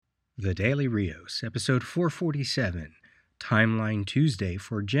The Daily Rios, episode 447, Timeline Tuesday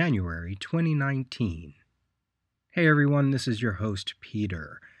for January 2019. Hey everyone, this is your host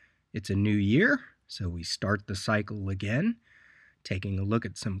Peter. It's a new year, so we start the cycle again, taking a look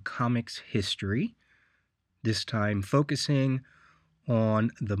at some comics history, this time focusing on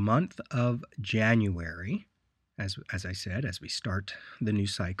the month of January. As I said, as we start the new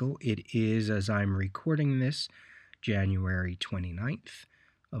cycle, it is, as I'm recording this, January 29th.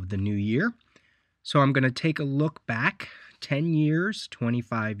 Of the new year. So I'm going to take a look back 10 years,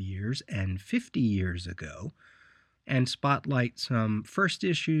 25 years, and 50 years ago and spotlight some first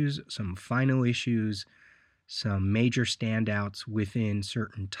issues, some final issues, some major standouts within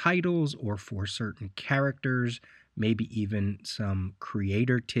certain titles or for certain characters, maybe even some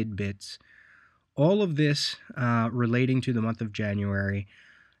creator tidbits. All of this relating to the month of January,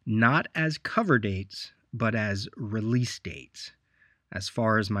 not as cover dates, but as release dates, as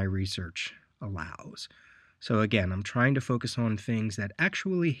far as my research allows. So again, I'm trying to focus on things that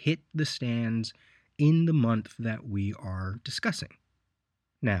actually hit the stands in the month that we are discussing.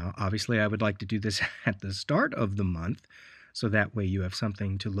 Now, obviously, I would like to do this at the start of the month, so that way you have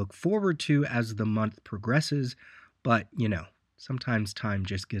something to look forward to as the month progresses, but, sometimes time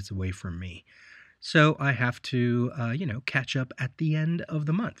just gets away from me. So I have to, catch up at the end of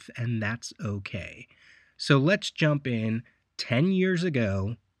the month, and that's okay. So let's jump in. 10 years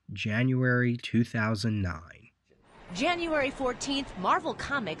ago, January 2009. January 14th, Marvel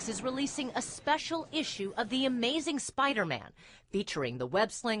Comics is releasing a special issue of The Amazing Spider-Man, featuring the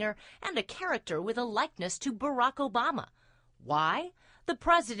web-slinger and a character with a likeness to Barack Obama. Why? The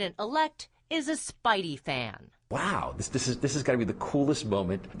president-elect is a Spidey fan. Wow, this has got to be the coolest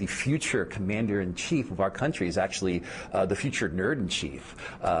moment. The future commander-in-chief of our country is actually the future nerd-in-chief.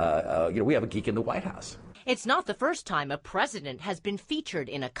 We have a geek in the White House. It's not the first time a president has been featured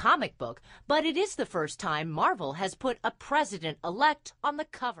in a comic book, but it is the first time Marvel has put a president-elect on the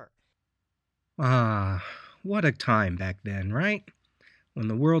cover. What a time back then, right? When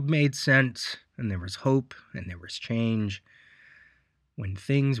the world made sense, and there was hope, and there was change. When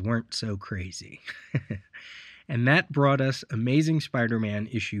things weren't so crazy. And that brought us Amazing Spider-Man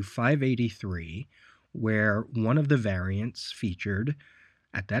issue 583, where one of the variants featured,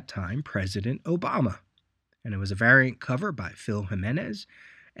 at that time, President Obama. And it was a variant cover by Phil Jimenez,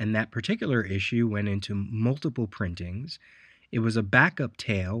 and that particular issue went into multiple printings. It was a backup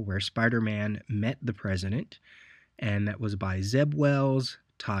tale where Spider-Man met the president, and that was by Zeb Wells,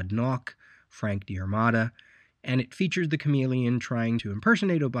 Todd Nauck, Frank D'Armata, and it featured the chameleon trying to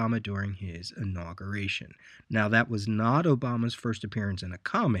impersonate Obama during his inauguration. Now, that was not Obama's first appearance in a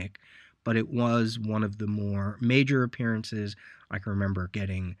comic, but it was one of the more major appearances. I can remember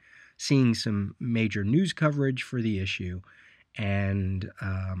seeing some major news coverage for the issue, and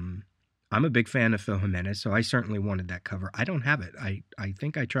I'm a big fan of Phil Jimenez, so I certainly wanted that cover. I don't have it. I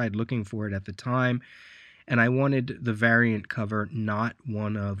think I tried looking for it at the time, and I wanted the variant cover, not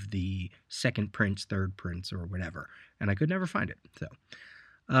one of the second prints, third prints, or whatever, and I could never find it.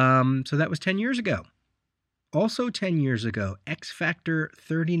 So that was 10 years ago. Also 10 years ago, X Factor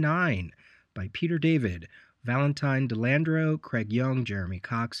 39 by Peter David, Valentine DeLandro, Craig Young, Jeremy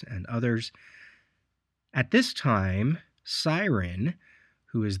Cox, and others. At this time, Siren,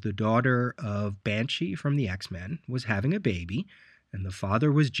 who is the daughter of Banshee from the X-Men, was having a baby, and the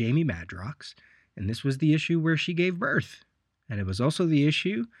father was Jamie Madrox, and this was the issue where she gave birth. And it was also the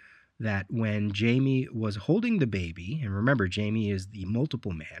issue that when Jamie was holding the baby, and remember, Jamie is the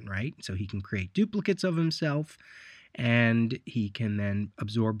multiple man, right? So he can create duplicates of himself, and he can then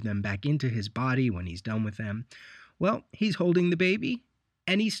absorb them back into his body when he's done with them. Well, he's holding the baby,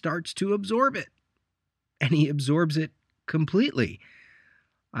 and he starts to absorb it. And he absorbs it completely.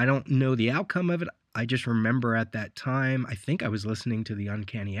 I don't know the outcome of it. I just remember at that time, I think I was listening to the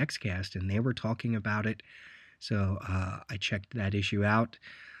Uncanny X-Cast, and they were talking about it. So I checked that issue out.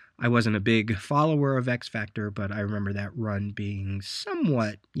 I wasn't a big follower of X Factor, but I remember that run being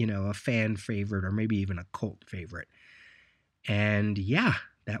somewhat, a fan favorite or maybe even a cult favorite. And yeah,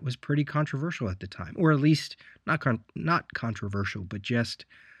 that was pretty controversial at the time, or at least not controversial, but just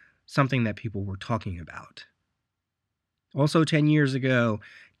something that people were talking about. Also 10 years ago,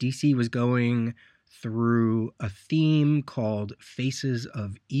 DC was going through a theme called Faces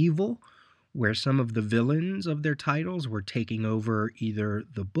of Evil, where some of the villains of their titles were taking over either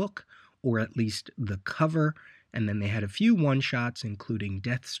the book or at least the cover, and then they had a few one-shots, including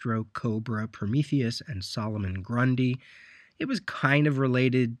Deathstroke, Cobra, Prometheus, and Solomon Grundy. It was kind of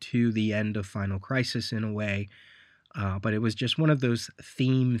related to the end of Final Crisis in a way, but it was just one of those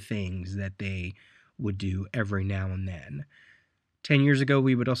theme things that they would do every now and then. 10 years ago,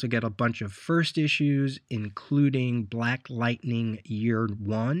 we would also get a bunch of first issues, including Black Lightning Year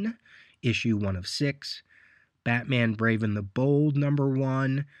 1, issue 1 of 6, Batman Brave and the Bold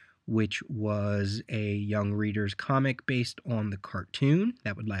 #1, which was a young reader's comic based on the cartoon.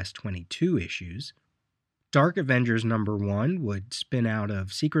 That would last 22 issues. Dark Avengers #1 would spin out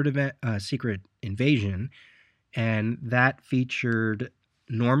of Secret Invasion, and that featured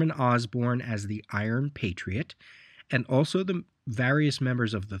Norman Osborn as the Iron Patriot, and also the various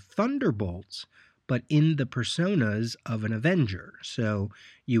members of the Thunderbolts, but in the personas of an Avenger. So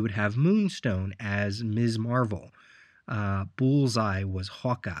you would have Moonstone as Ms. Marvel, Bullseye was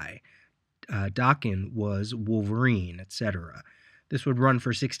Hawkeye, Daken was Wolverine, etc. This would run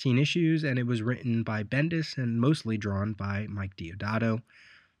for 16 issues, and it was written by Bendis and mostly drawn by Mike Deodato.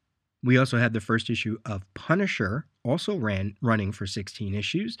 We also had the first issue of Punisher, also running for 16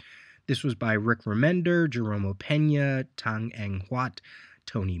 issues. This was by Rick Remender, Jerome Pena, Tang Eng Huat,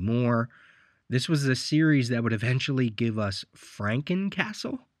 Tony Moore. This was a series that would eventually give us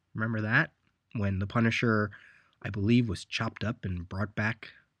Frankencastle. Remember that? When the Punisher, I believe, was chopped up and brought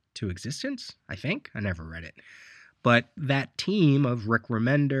back to existence, I think. I never read it. But that team of Rick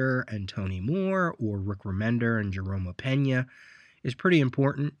Remender and Tony Moore, or Rick Remender and Jerome Pena, is pretty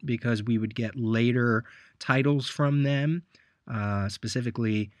important because we would get later titles from them.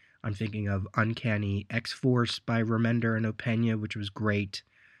 Specifically, I'm thinking of Uncanny X-Force by Remender and Opeña, which was great.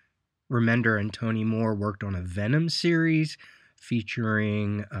 Remender and Tony Moore worked on a Venom series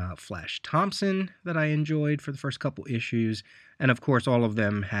featuring Flash Thompson that I enjoyed for the first couple issues. And of course, all of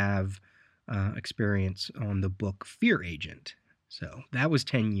them have experience on the book Fear Agent. So that was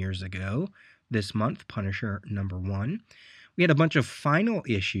 10 years ago this month, Punisher #1. We had a bunch of final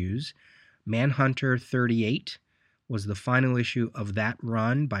issues. Manhunter 38 was the final issue of that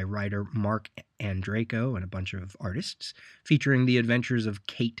run by writer Mark Andreyko and a bunch of artists, featuring the adventures of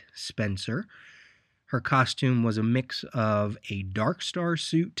Kate Spencer. Her costume was a mix of a Dark Star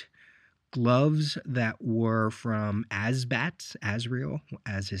suit, gloves that were from Azrael,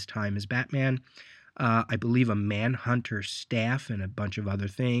 as his time as Batman, I believe a Manhunter staff and a bunch of other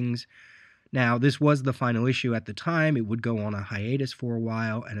things. Now, this was the final issue at the time. It would go on a hiatus for a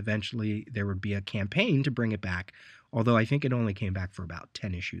while, and eventually there would be a campaign to bring it back, although I think it only came back for about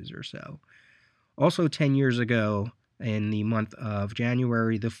 10 issues or so. Also 10 years ago, in the month of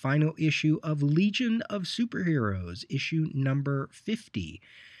January, the final issue of Legion of Superheroes, issue number 50,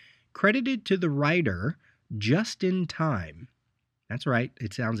 credited to the writer Just in Time. That's right,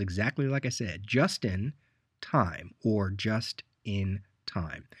 it sounds exactly like I said, Just in Time, or Just in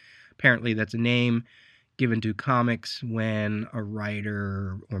Time. Apparently that's a name given to comics when a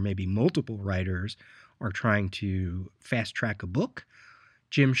writer, or maybe multiple writers, are trying to fast track a book.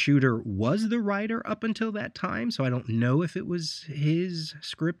 Jim Shooter was the writer up until that time, so I don't know if it was his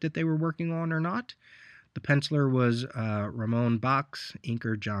script that they were working on or not. The penciler was Ramon Box,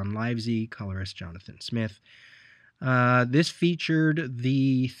 inker John Livesey, colorist Jonathan Smith. This featured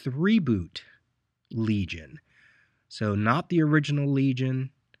the 3-boot Legion. So not the original Legion,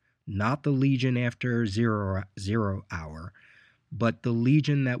 not the Legion after Zero Hour, but the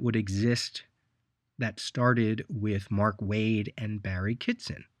Legion that would exist that started with Mark Waid and Barry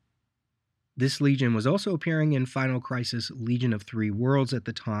Kitson. This Legion was also appearing in Final Crisis Legion of Three Worlds at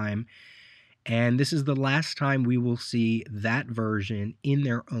the time, and this is the last time we will see that version in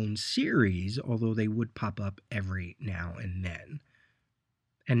their own series, although they would pop up every now and then.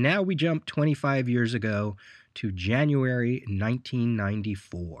 And now we jump 25 years ago to January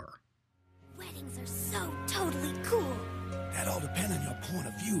 1994. Weddings are so totally cool. That all depends on your point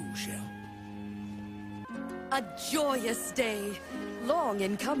of view, Shell. A joyous day, long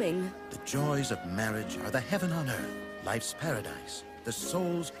in coming. The joys of marriage are the heaven on earth, life's paradise, the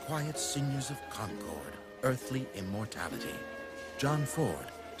soul's quiet sinews of concord, earthly immortality. John Ford,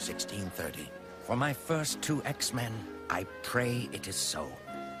 1630. For my first 2 X-Men, I pray it is so.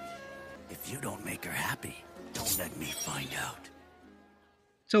 If you don't make her happy, don't let me find out.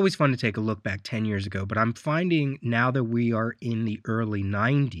 It's always fun to take a look back 10 years ago, but I'm finding now that we are in the early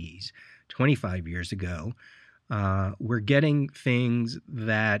 90s, 25 years ago, we're getting things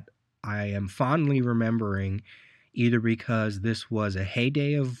that I am fondly remembering, either because this was a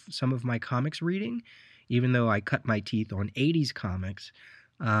heyday of some of my comics reading, even though I cut my teeth on 80s comics.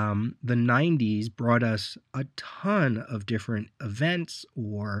 The 90s brought us a ton of different events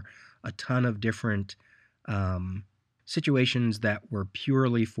or a ton of different situations that were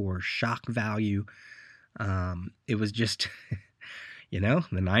purely for shock value. It was just, the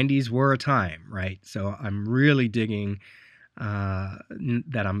 90s were a time, right? So I'm really digging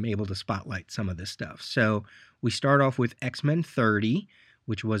that I'm able to spotlight some of this stuff. So We start off with X-Men 30,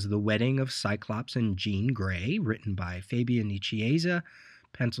 which was The Wedding of Cyclops and Jean Grey, written by Fabian Nicieza,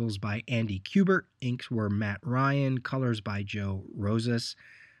 pencils by Andy Kubert, inks were Matt Ryan, colors by Joe Rosas,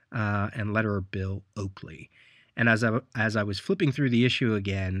 and letterer Bill Oakley. And as I was flipping through the issue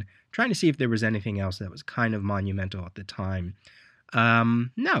again, trying to see if there was anything else that was kind of monumental at the time,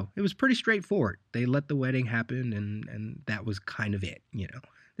 no, it was pretty straightforward. They let the wedding happen, and that was kind of it, you know.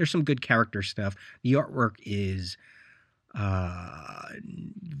 There's some good character stuff. The artwork is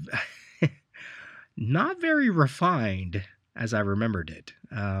not very refined as I remembered it.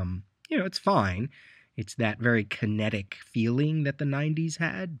 You know, it's fine. It's that very kinetic feeling that the 90s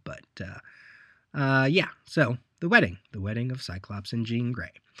had, but yeah, so The Wedding of Cyclops and Jean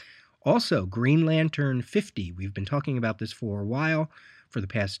Grey. Also, Green Lantern 50. We've been talking about this for a while. For the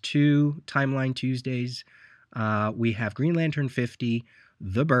past 2 Timeline Tuesdays, we have Green Lantern 50,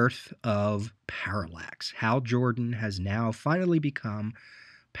 The Birth of Parallax. Hal Jordan has now finally become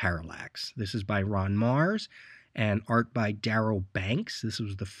Parallax. This is by Ron Mars and art by Darryl Banks. This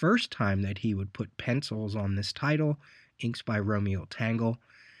was the first time that he would put pencils on this title, inks by Romeo Tangle.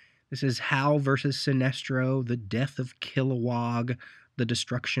 This is Hal versus Sinestro, the death of Kilowog, the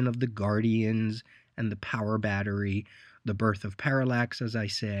destruction of the Guardians and the power battery, the birth of Parallax, as I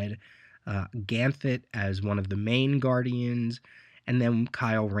said, Ganthet as one of the main Guardians, and then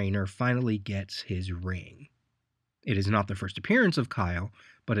Kyle Rayner finally gets his ring. It is not the first appearance of Kyle,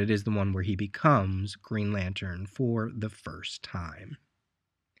 but it is the one where he becomes Green Lantern for the first time.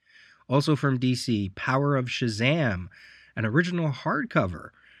 Also from DC, Power of Shazam, an original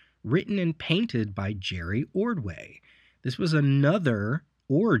hardcover, written and painted by Jerry Ordway. This was another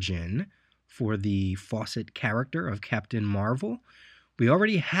origin for the Fawcett character of Captain Marvel. We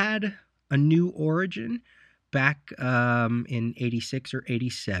already had a new origin back in 86 or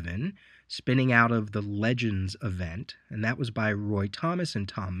 87, spinning out of the Legends event, and that was by Roy Thomas and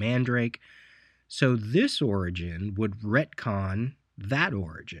Tom Mandrake. So this origin would retcon that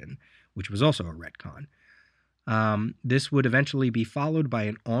origin, which was also a retcon. This would eventually be followed by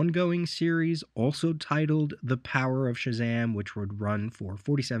an ongoing series also titled The Power of Shazam, which would run for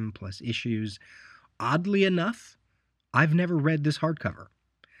 47 plus issues. Oddly enough, I've never read this hardcover.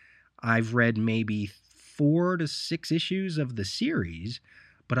 I've read maybe 4 to 6 issues of the series,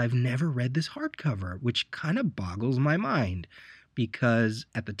 but I've never read this hardcover, which kind of boggles my mind because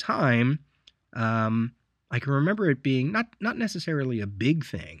at the time, I can remember it being not necessarily a big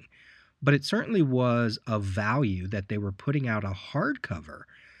thing, but it certainly was of value that they were putting out a hardcover,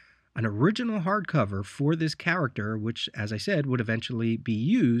 an original hardcover for this character, which, as I said, would eventually be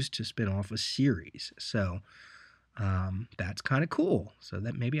used to spin off a series. So that's kind of cool. So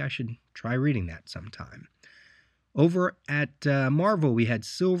that maybe I should try reading that sometime. Over at Marvel, we had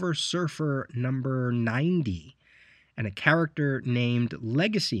Silver Surfer number 90, and a character named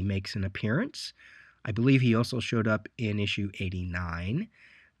Legacy makes an appearance. I believe he also showed up in issue 89.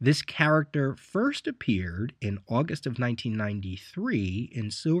 This character first appeared in August of 1993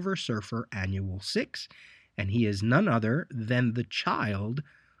 in Silver Surfer Annual 6, and he is none other than the child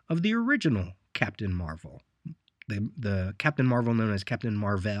of the original Captain Marvel. The Captain Marvel known as Captain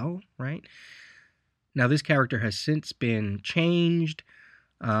Marvel, right? Now, this character has since been changed.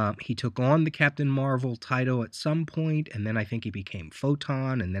 He took on the Captain Marvel title at some point, and then I think he became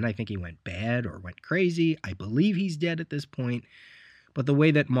Photon, and then I think he went bad or went crazy. I believe he's dead at this point. But the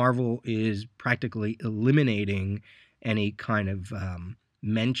way that Marvel is practically eliminating any kind of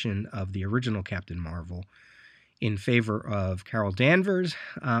mention of the original Captain Marvel in favor of Carol Danvers,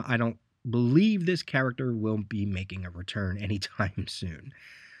 I don't believe this character will be making a return anytime soon.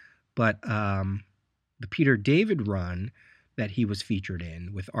 But the Peter David run that he was featured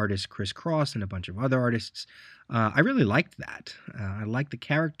in with artist Chris Cross and a bunch of other artists, I really liked that. I liked the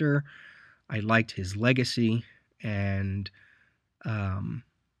character. I liked his legacy. And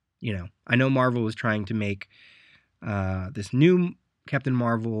you know, I know Marvel was trying to make this new Captain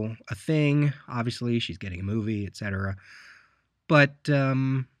Marvel a thing. Obviously, she's getting a movie, etc. But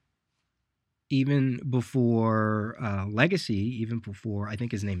even before Legacy, even before, I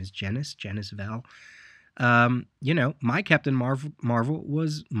think his name is Janice Vell, you know, my Captain Marvel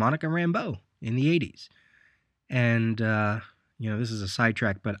was Monica Rambeau in the 80s. And, you know, this is a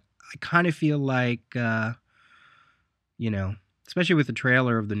sidetrack, but I kind of feel like, you know, especially with the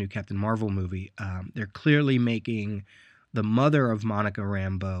trailer of the new Captain Marvel movie, they're clearly making the mother of Monica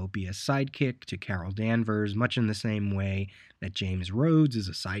Rambeau be a sidekick to Carol Danvers, much in the same way that James Rhodes is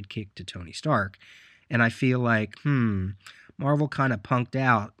a sidekick to Tony Stark. And I feel like, Marvel kind of punked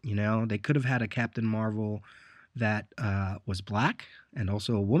out, you know. They could have had a Captain Marvel that was black and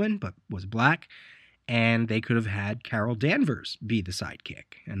also a woman, but was black. And they could have had Carol Danvers be the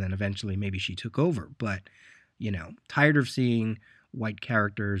sidekick. And then eventually maybe she took over. But, tired of seeing white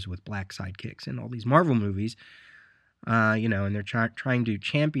characters with black sidekicks in all these Marvel movies. And they're trying to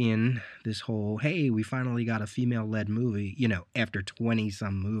champion this whole, hey, we finally got a female-led movie, after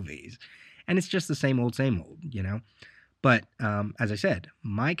 20-some movies. And it's just the same old, But, as I said,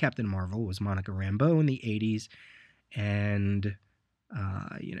 my Captain Marvel was Monica Rambeau in the 80s. And,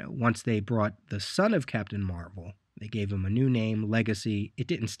 once they brought the son of Captain Marvel, they gave him a new name, Legacy. It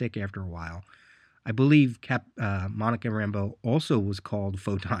didn't stick after a while. I believe Monica Rambeau also was called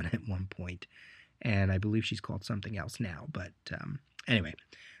Photon at one point. And I believe she's called something else now. But anyway,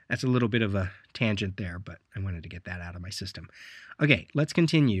 that's a little bit of a tangent there, but I wanted to get that out of my system. Okay, let's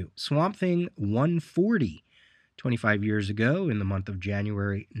continue. Swamp Thing 140, 25 years ago in the month of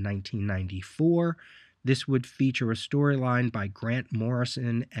January 1994. This would feature a storyline by Grant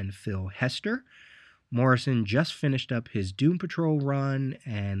Morrison and Phil Hester. Morrison just finished up his Doom Patrol run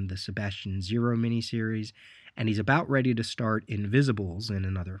and the Sebastian Zero miniseries, and he's about ready to start Invisibles in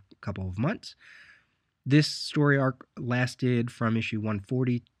another couple of months. This story arc lasted from issue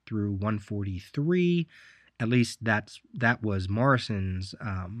 140 through 143. At least that was Morrison's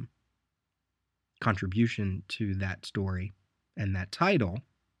contribution to that story and that title.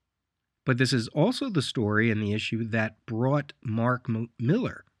 But this is also the story and the issue that brought Mark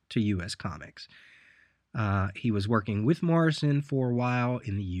Miller to U.S. Comics. He was working with Morrison for a while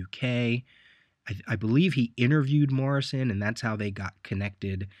in the UK. I believe he interviewed Morrison, and that's how they got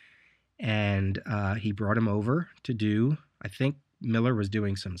connected. And he brought him over to do, I think Miller was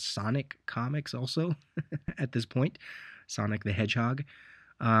doing some Sonic comics also at this point, Sonic the Hedgehog.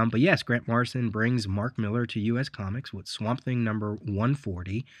 But yes, Grant Morrison brings Mark Miller to U.S. Comics with Swamp Thing number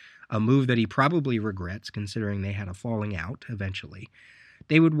 140, a move that he probably regrets considering they had a falling out eventually.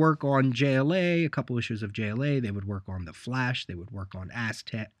 They would work on JLA, a couple issues of JLA. They would work on The Flash. They would work on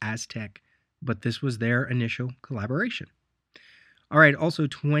Aztec. But this was their initial collaboration. All right, also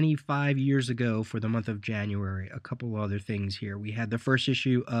 25 years ago for the month of January, a couple other things here. We had the first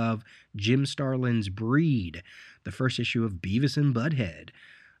issue of Jim Starlin's Breed, the first issue of Beavis and Butthead,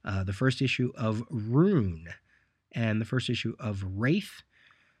 the first issue of Rune, and the first issue of Wraith.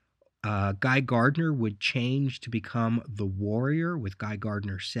 Guy Gardner would change to become the Warrior with Guy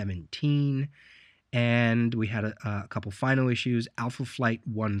Gardner 17. And we had a couple final issues. Alpha Flight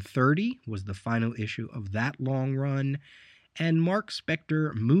 130 was the final issue of that long run. And Mark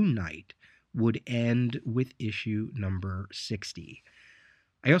Spector Moon Knight would end with issue number 60.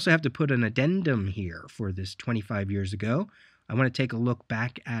 I also have to put an addendum here for this 25 years ago. I want to take a look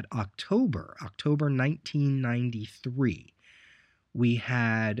back at October 1993. We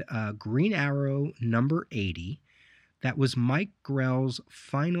had Green Arrow number 80. That was Mike Grell's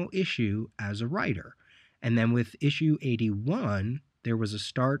final issue as a writer. And then with issue 81, there was a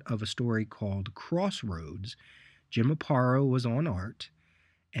start of a story called Crossroads. Jim Aparo was on art,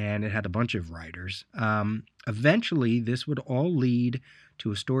 and it had a bunch of writers. Eventually, this would all lead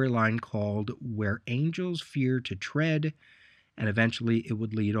to a storyline called Where Angels Fear to Tread, and eventually it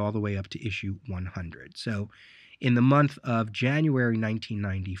would lead all the way up to issue 100. So in the month of January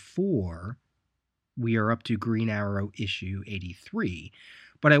 1994, we are up to Green Arrow issue 83.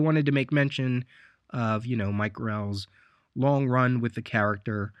 But I wanted to make mention of, Mike Grell's long run with the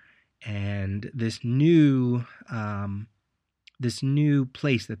character and this new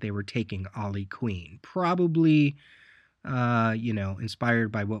place that they were taking Ollie Queen. Probably,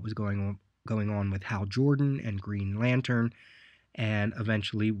 inspired by what was going on with Hal Jordan and Green Lantern. And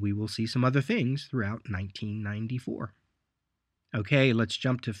eventually we will see some other things throughout 1994. Okay, let's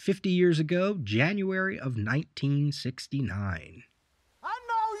jump to 50 years ago, January of 1969. And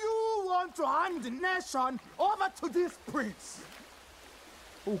now you want to hand the nation over to this prince,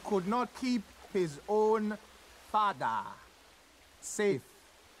 who could not keep his own father safe.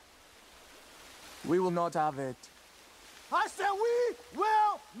 We will not have it. I said we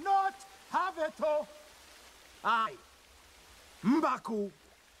will not have it. I, M'Baku,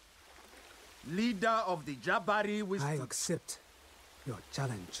 leader of the Jabari wisdom. I accept your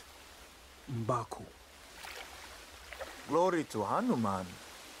challenge, M'Baku. Glory to Hanuman.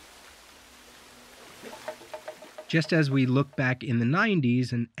 Just as we look back in the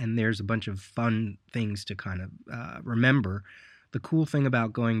 90s, and there's a bunch of fun things to kind of remember, the cool thing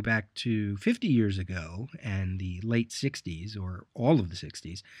about going back to 50 years ago and the late 60s, or all of the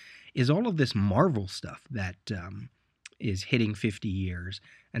 60s, is all of this Marvel stuff that is hitting 50 years,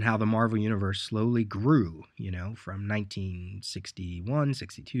 and how the Marvel Universe slowly grew, from 1961,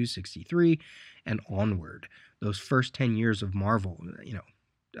 62, 63, and onward. Those first 10 years of Marvel,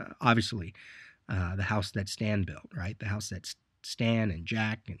 obviously, the house that Stan built, right? The house that Stan and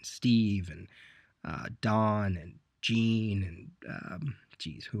Jack and Steve and Don and Gene and,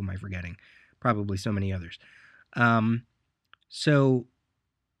 who am I forgetting? Probably so many others. So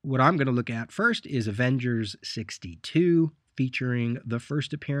what I'm going to look at first is Avengers 62, featuring the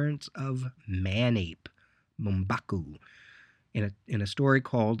first appearance of Man-Ape, M'Baku, in a story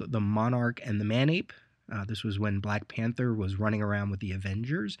called The Monarch and the Man-Ape. This was when Black Panther was running around with the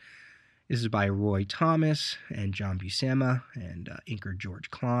Avengers. This is by Roy Thomas and John Buscema and inker George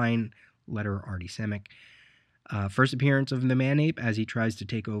Klein, letterer Artie Semick. First appearance of the Man-Ape as he tries to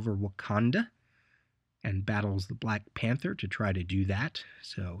take over Wakanda and battles the Black Panther to try to do that.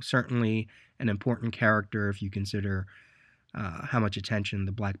 So certainly an important character if you consider how much attention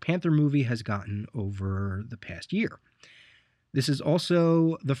the Black Panther movie has gotten over the past year. This is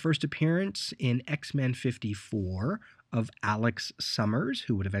also the first appearance in X-Men 54 of Alex Summers,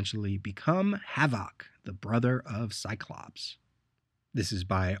 who would eventually become Havoc, the brother of Cyclops. This is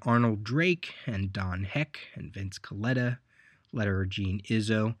by Arnold Drake and Don Heck and Vince Colletta, letterer Gene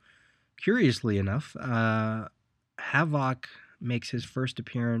Izzo. Curiously enough, Havoc makes his first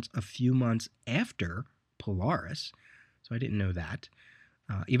appearance a few months after Polaris, so I didn't know that.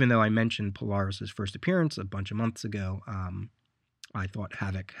 Even though I mentioned Polaris' first appearance a bunch of months ago, I thought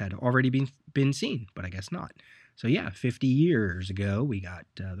Havoc had already been seen, but I guess not. So yeah, 50 years ago, we got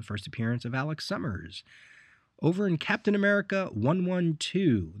the first appearance of Alex Summers. Over in Captain America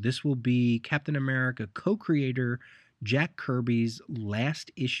 112, this will be Captain America co-creator Jack Kirby's last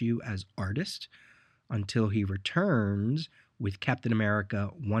issue as artist until he returns with Captain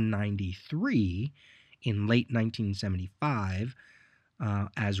America 193 in late 1975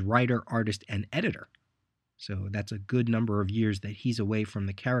 as writer, artist, and editor. So that's a good number of years that he's away from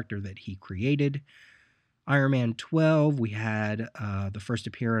the character that he created. Iron Man 12, we had the first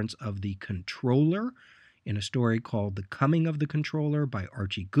appearance of the Controller in a story called The Coming of the Controller by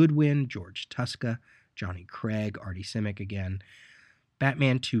Archie Goodwin, George Tuska, Johnny Craig, Artie Simic again.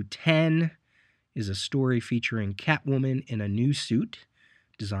 Batman 210 is a story featuring Catwoman in a new suit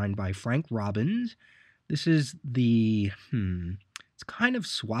designed by Frank Robbins. This is it's kind of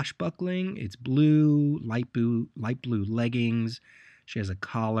swashbuckling. It's blue, light blue leggings. She has a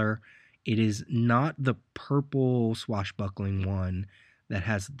collar. It is not the purple swashbuckling one that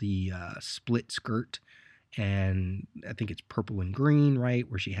has the split skirt, and I think it's purple and green, right,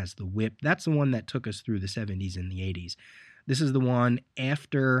 where she has the whip. That's the one that took us through the 70s and the 80s. This is the one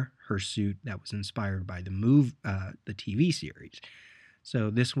after her suit that was inspired by the TV series.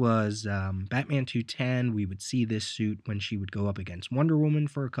 So this was Batman 210. We would see this suit when she would go up against Wonder Woman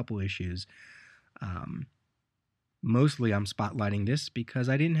for a couple issues. Mostly I'm spotlighting this because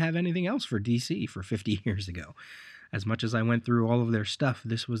I didn't have anything else for DC for 50 years ago. As much as I went through all of their stuff,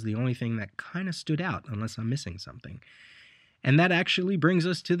 this was the only thing that kind of stood out, unless I'm missing something. And that actually brings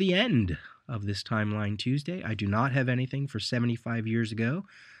us to the end of this Timeline Tuesday. I do not have anything for 75 years ago.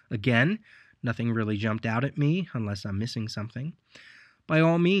 Again, nothing really jumped out at me, unless I'm missing something. By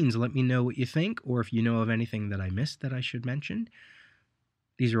all means, let me know what you think, or if you know of anything that I missed that I should mention.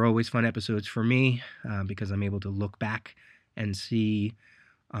 These are always fun episodes for me, because I'm able to look back and see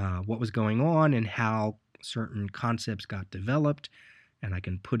what was going on and how certain concepts got developed, and I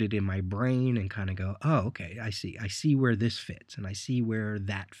can put it in my brain and kind of go, oh, okay, I see where this fits, and I see where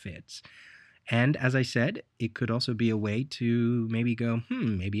that fits. And as I said, it could also be a way to maybe go,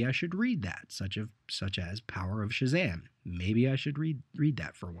 maybe I should read that, such as Power of Shazam. Maybe I should read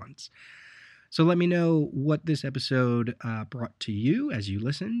that for once. So let me know what this episode brought to you as you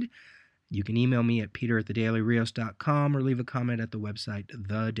listened. You can email me at peter@thedailyrios.com or leave a comment at the website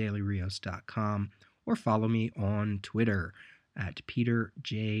thedailyrios.com, or follow me on Twitter at Peter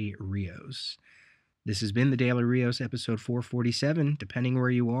J. Rios. This has been the Daily Rios, episode 447. Depending where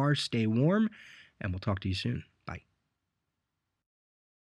you are, stay warm, and we'll talk to you soon.